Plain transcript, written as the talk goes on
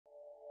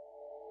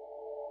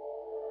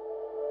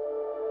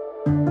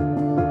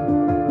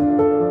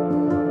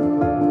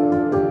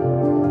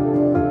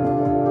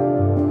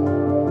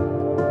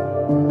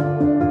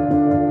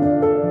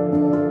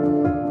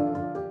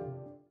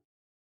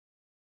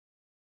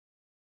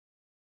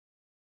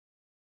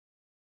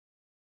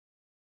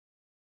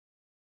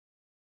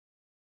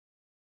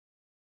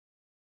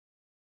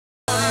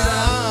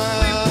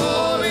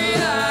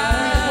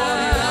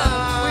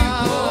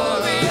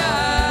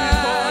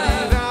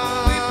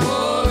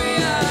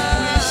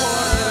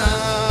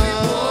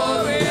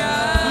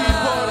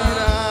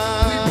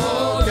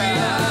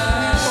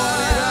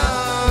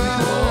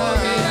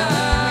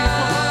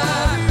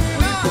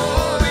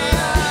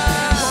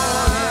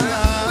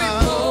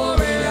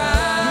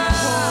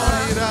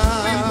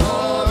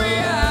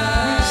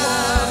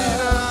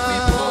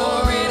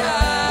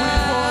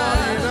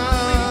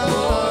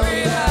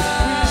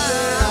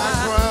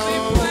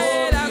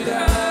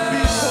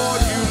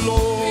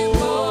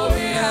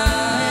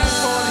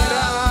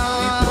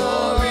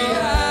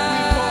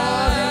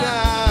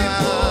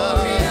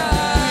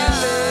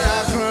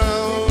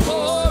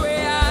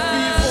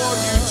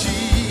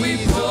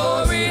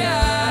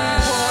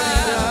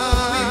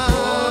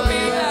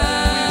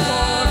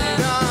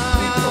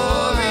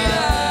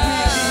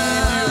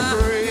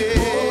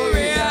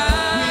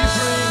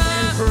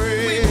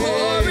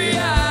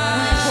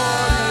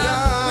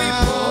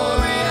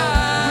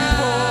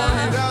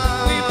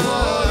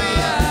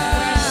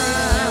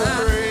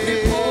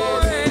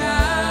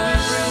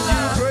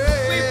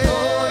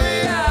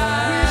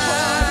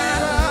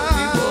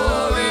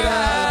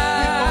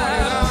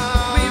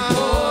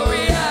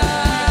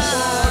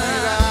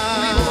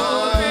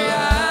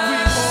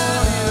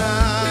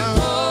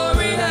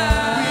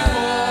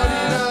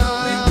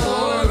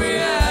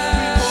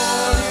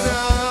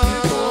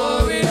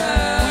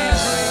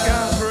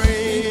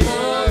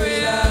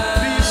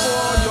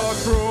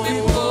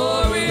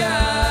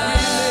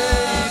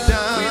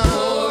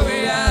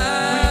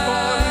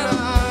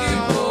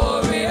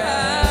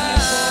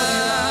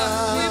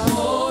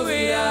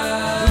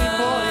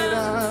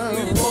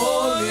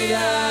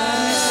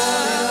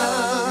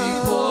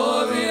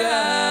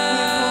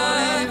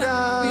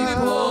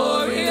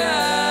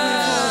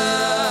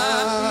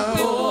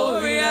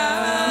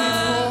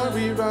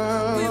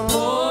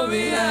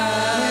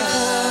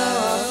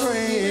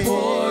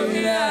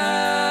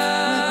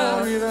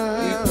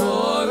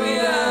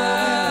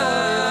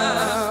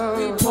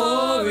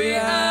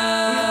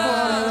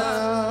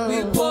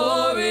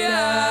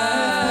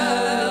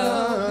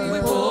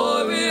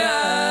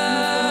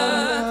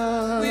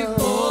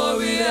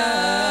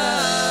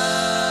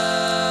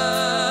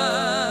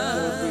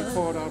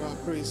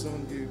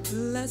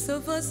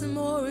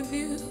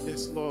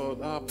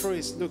Lord. Our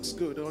praise looks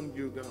good on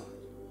you, God.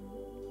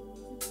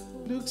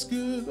 Looks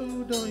good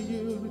on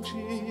you,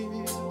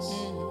 Jesus.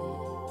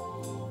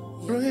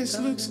 Praise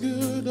looks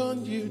good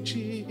on you,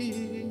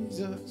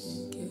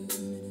 Jesus.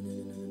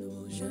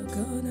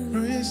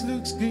 Praise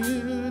looks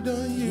good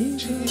on you,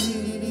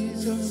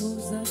 Jesus.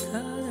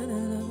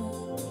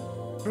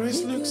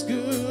 Praise looks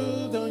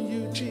good on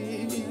you,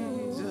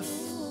 Jesus.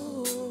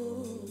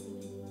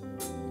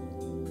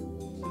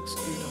 Looks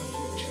good on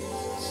you,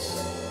 Jesus.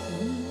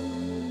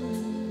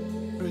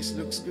 Praise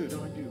looks good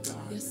on you,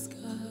 God. Yes, God.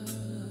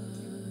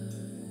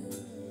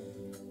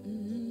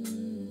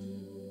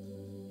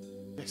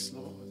 Yes,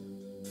 Lord.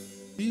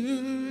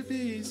 You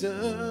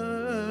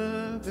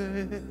deserve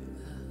it.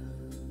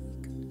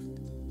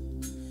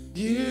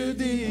 You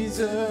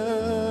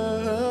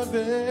deserve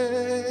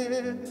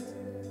it.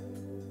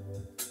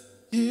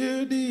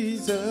 You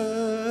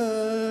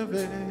deserve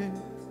it.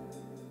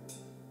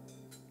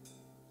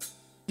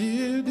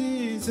 You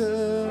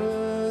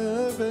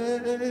deserve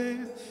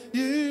it. You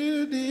deserve it.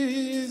 You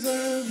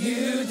deserve it.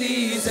 You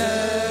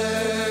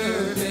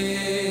deserve it.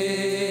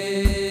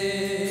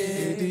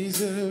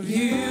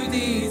 You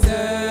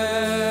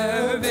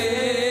deserve it.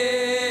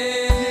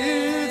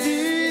 You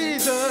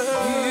deserve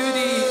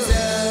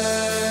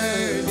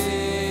it.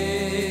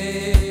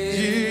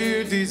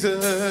 You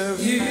deserve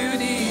it. You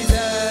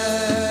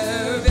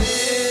deserve it. You deserve it.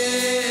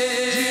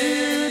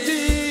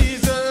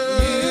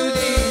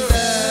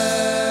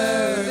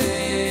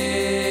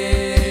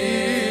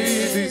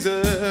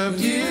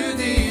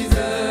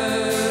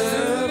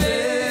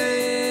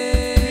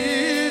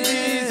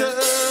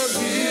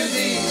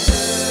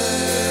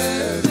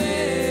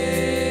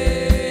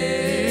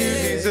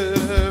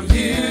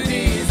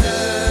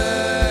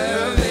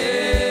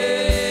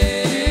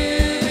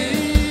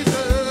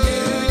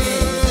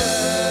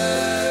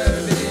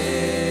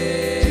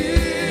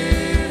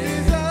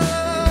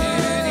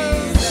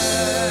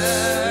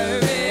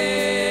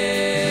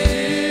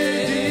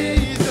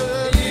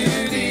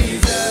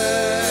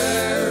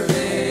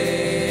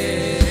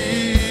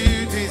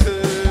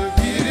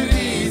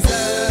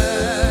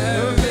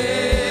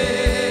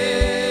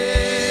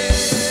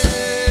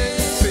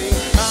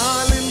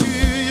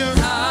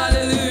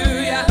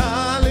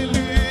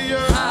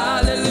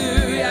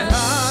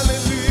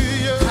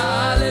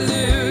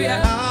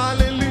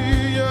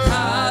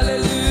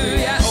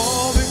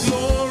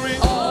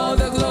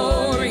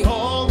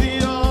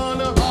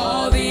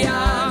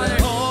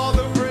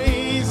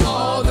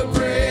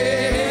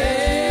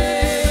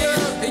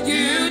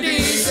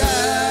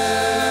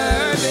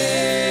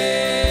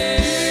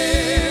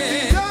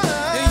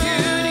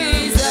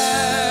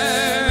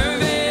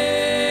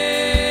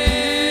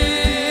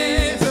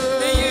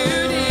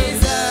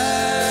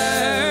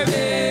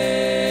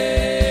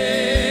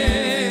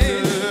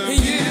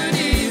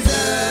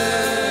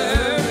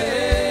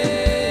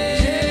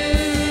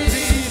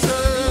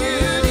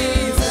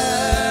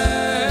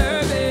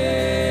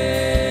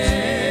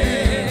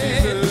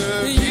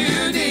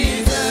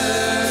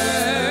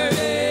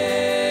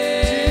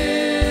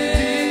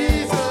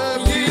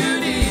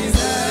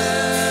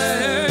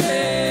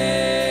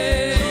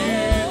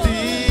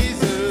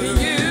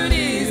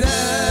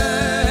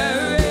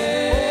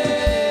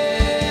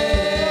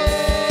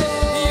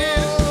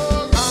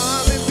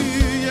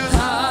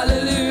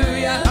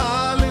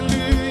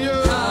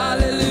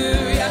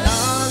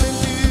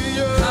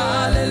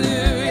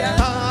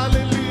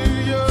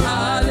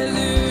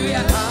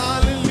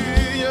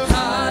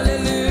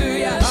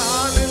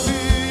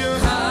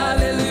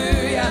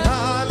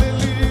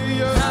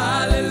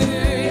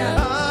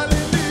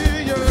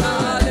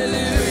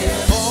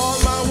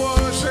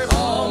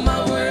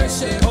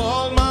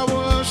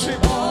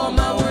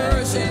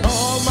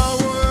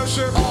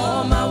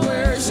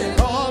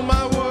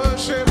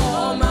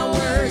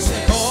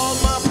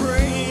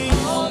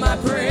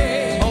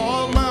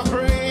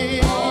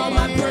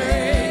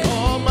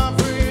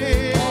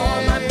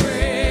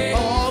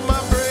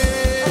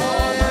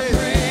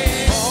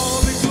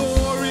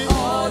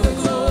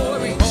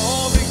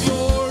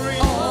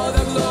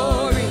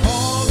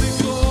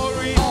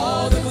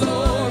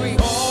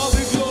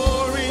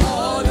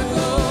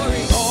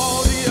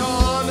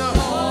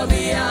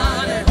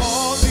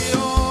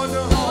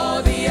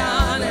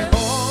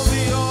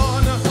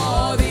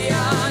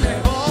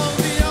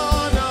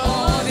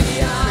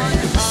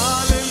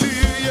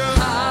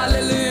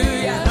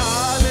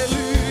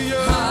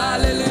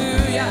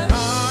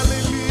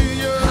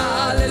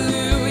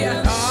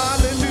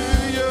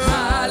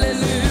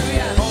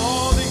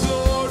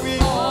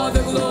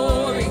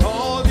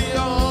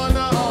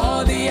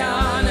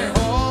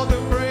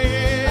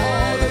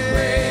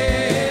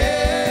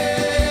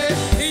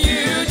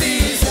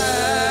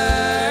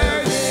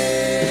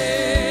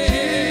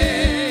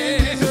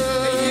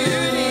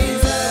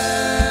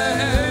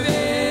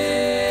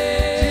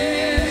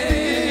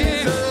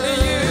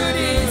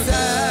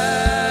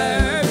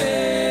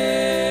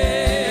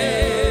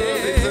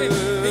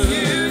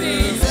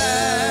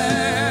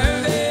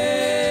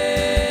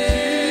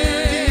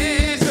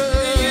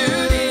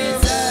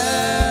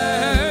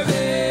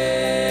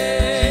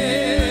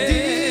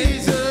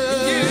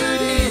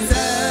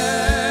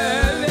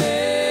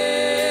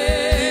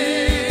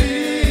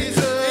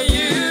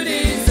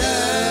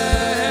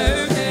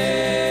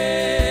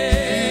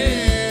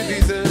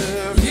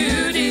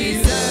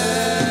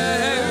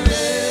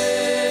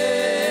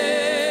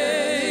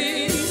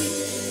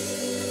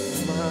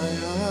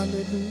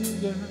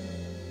 hallelujah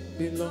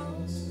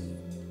belongs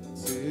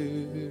to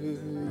you.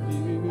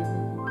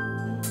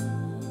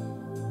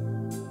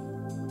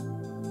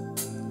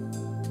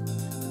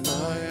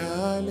 My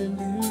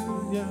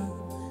hallelujah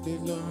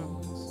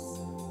belongs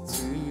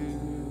to you.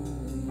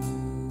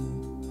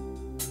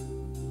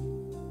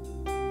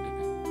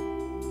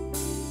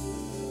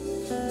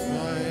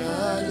 My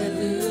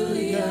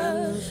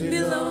hallelujah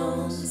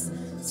belongs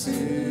to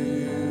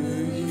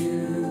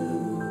you.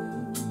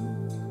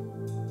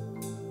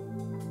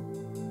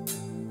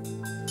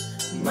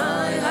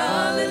 My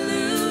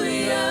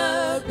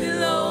hallelujah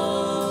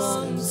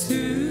belongs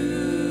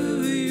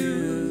to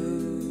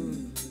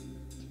you.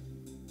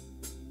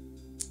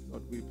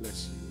 Lord, we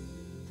bless you.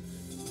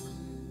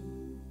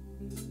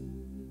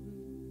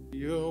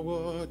 You're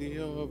worthy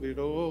of it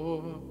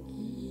all.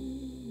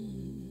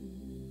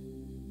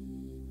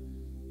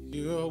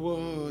 You're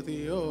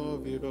worthy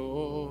of it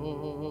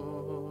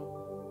all.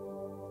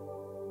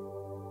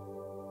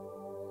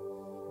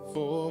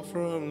 For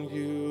from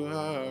you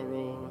are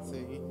all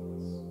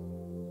things,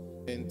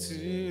 and to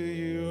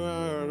you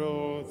are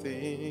all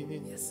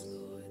things. Yes,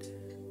 Lord.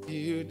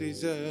 You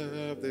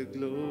deserve the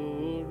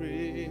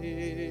glory.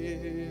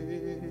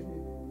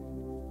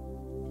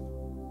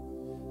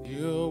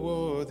 You're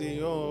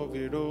worthy of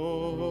it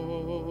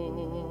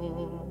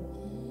all.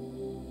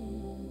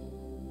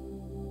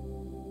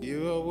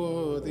 You are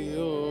worthy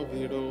of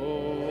it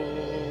all.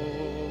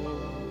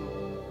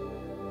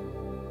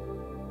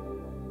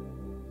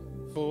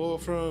 For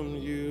from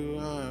you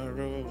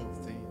are all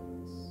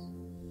things,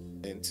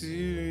 and to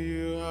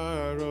you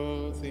are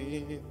all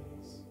things.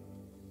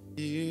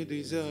 You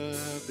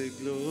deserve the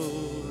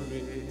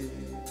glory.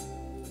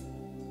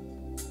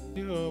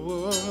 You are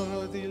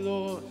worthy,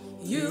 Lord.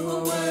 You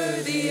are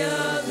worthy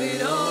of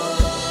it all.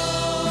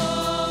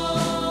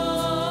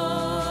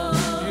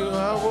 You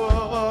are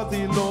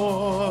worthy,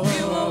 Lord.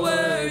 You are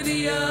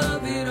worthy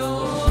of it all.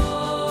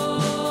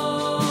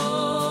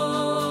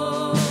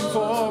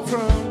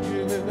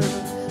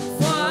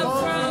 For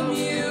from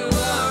you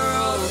are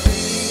all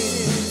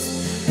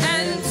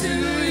things, and to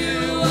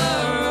you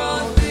are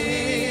all things.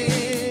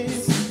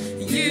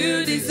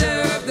 You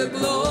deserve the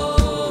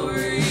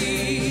glory.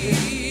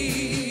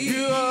 You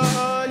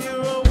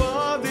are worthy,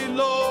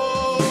 Lord.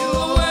 You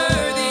are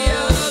worthy of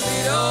it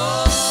all. You are worthy of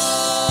it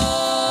all. You are worthy of it all.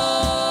 From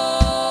you, Lord. From you are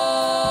all things, and to you are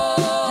all things. You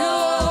deserve the glory. You are worthy, Lord. You're worthy of it all. You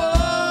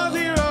are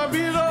worthy,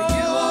 Lord.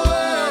 You're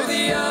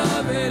worthy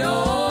of it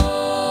all.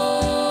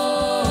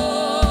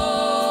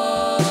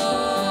 For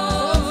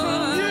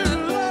from you,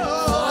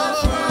 Lord.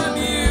 From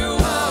you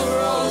are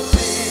all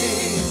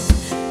things,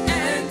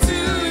 and to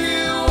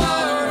you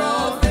are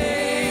all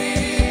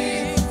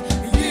things.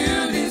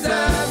 You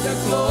deserve the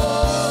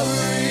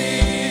glory.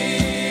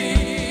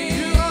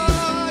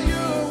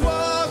 You're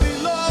worthy,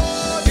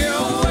 Lord.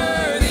 You're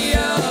worthy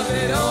of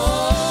it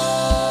all.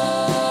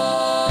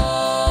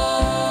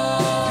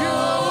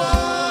 You're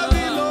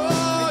worthy,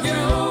 Lord.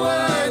 You're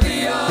worthy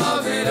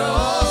of it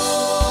all.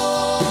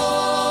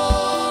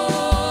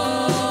 You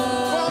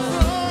are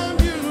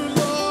worthy,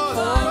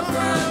 Lord.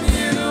 From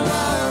you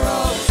are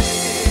all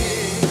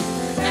things,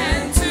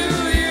 and to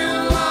you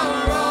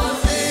are all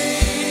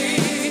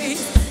things.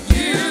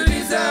 You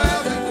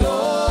deserve the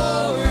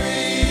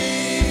glory.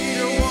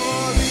 You're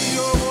worthy,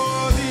 You're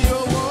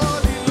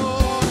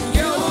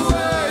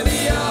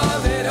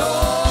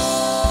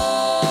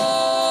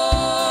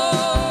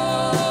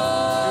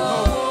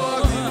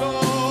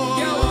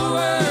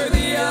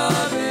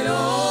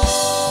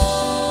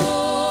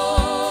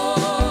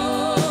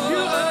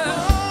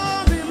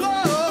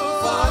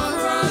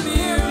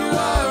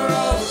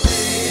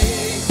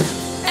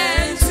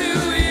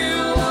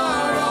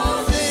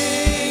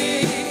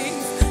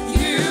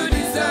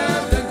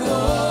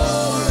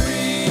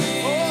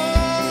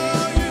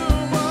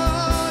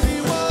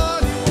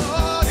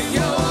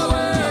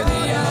worthy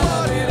of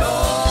it all.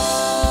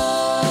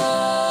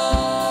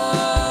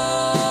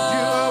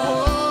 You are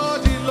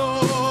worthy,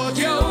 Lord.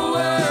 You're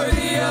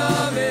worthy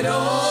of it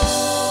all.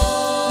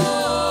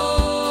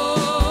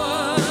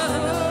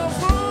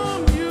 From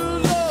you,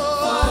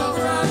 Lord.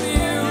 From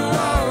you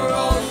are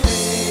all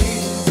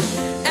things,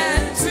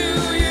 and to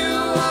you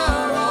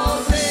are all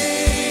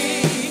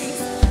things.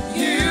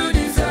 You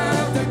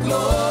deserve the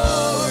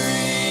glory.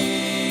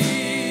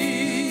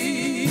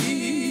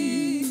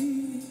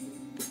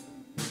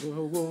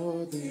 You're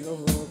worthy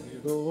of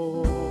it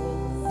all.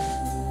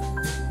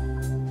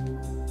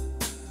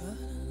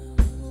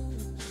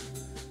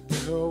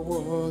 You're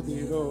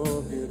worthy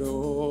of it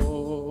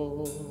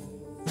all.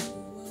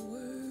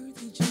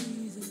 Worthy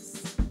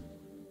Jesus.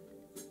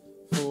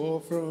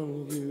 For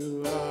from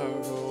you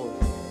are all,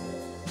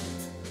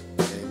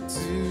 and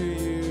to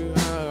you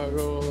are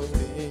all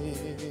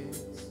things.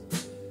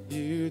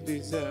 You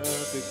deserve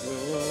the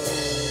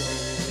glory.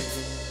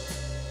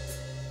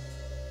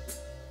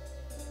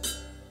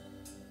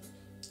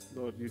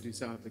 Lord, you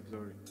deserve the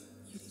glory.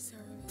 You deserve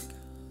it, God.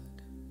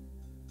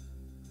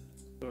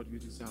 Lord, you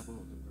deserve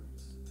all the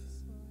praise.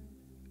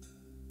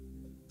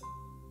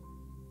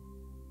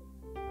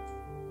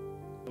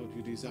 Lord,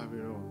 you deserve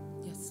it all.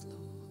 Yes,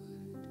 Lord.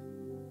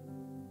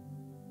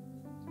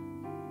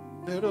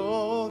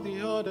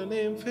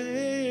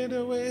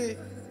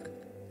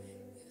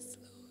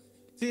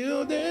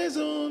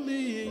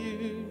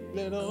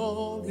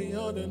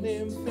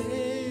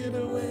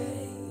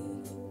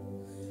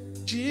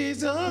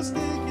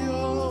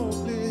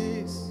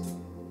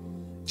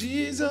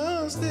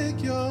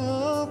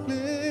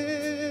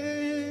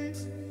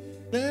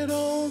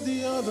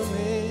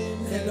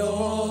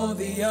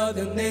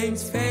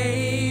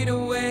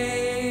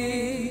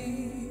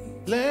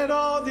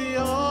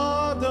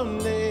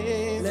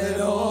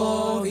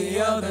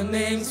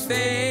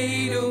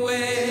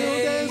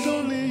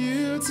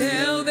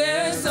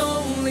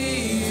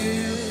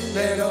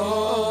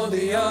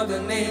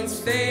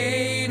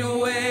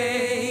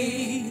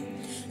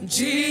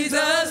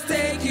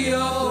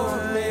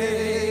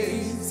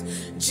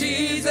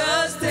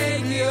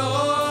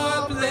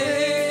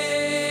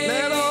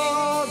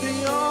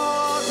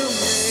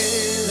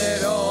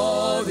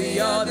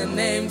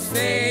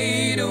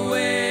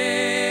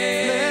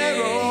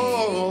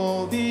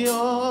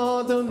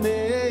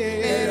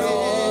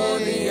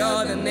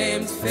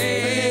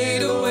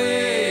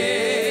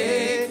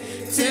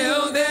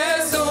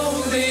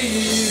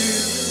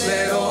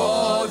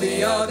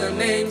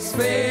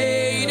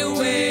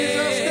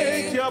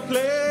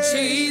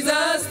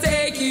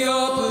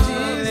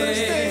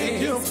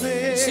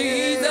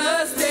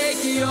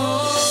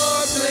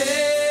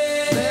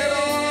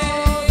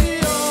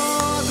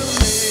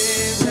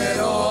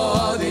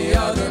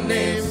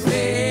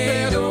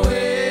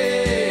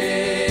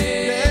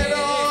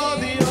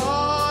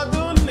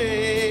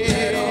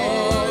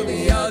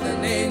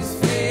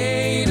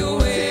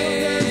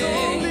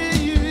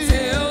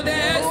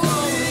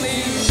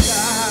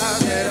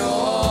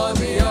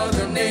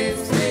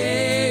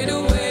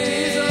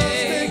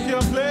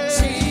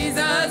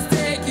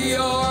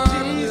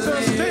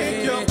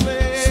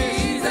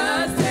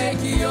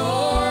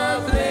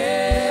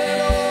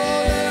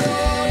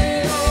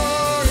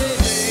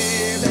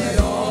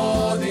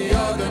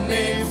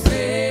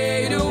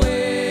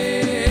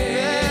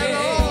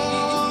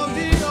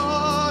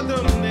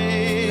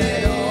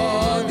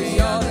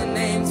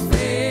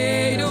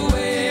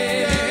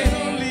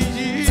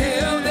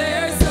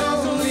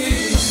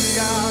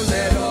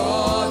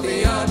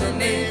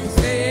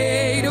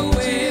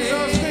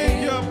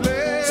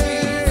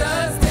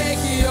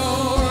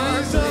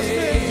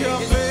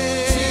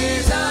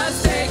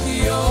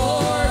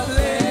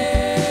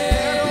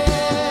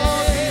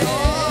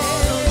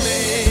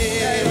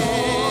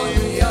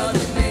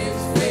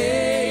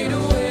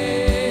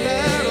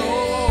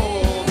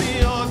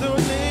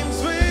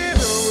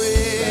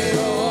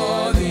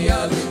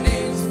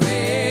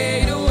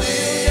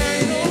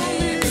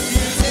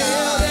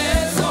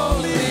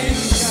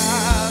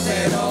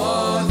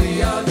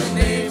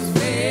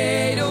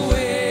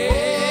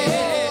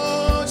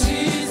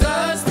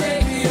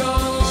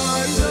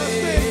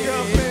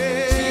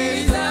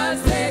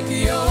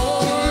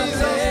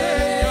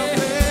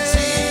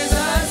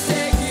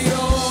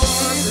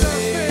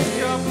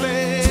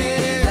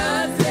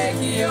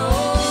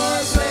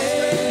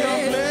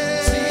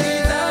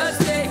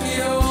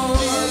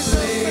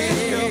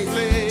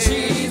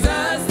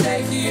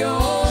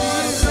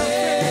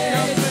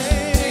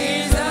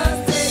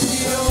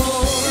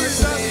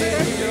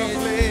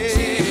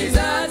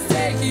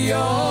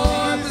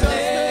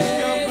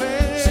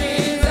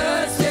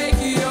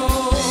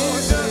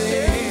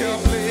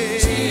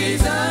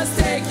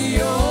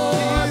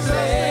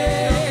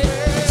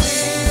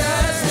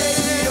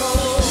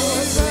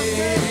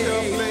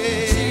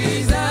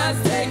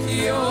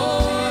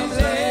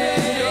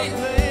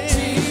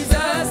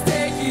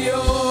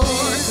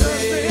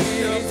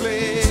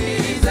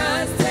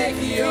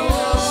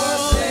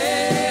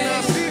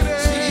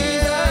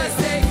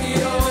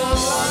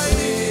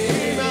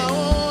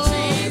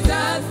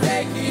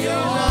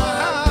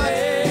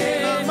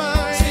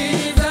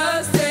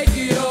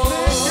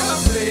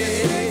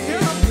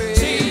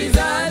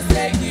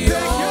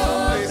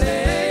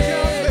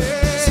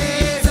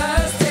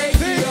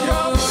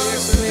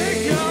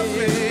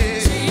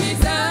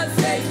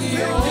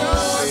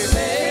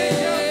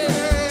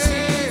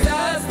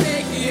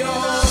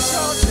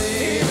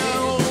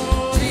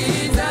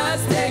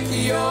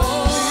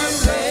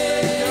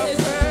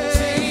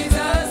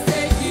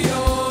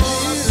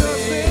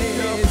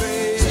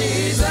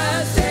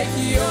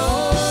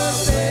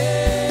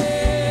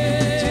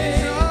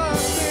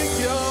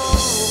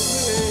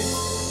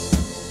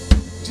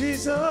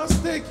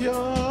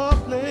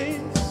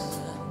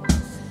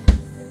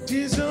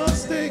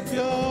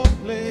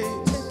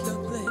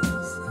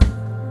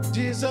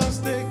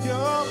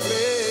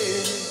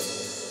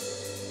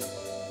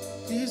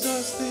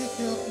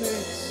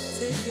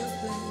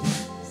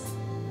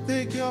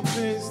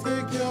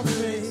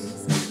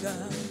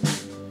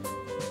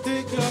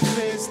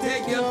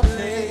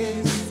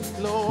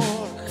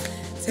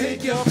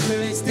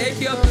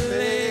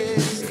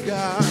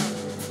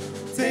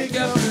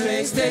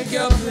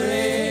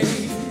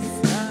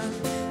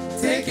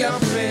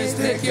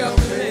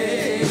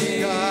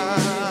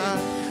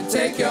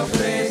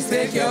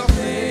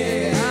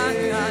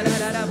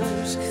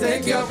 place,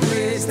 take your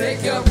place,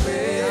 take your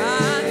place.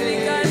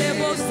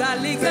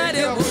 Take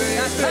your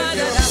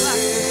place.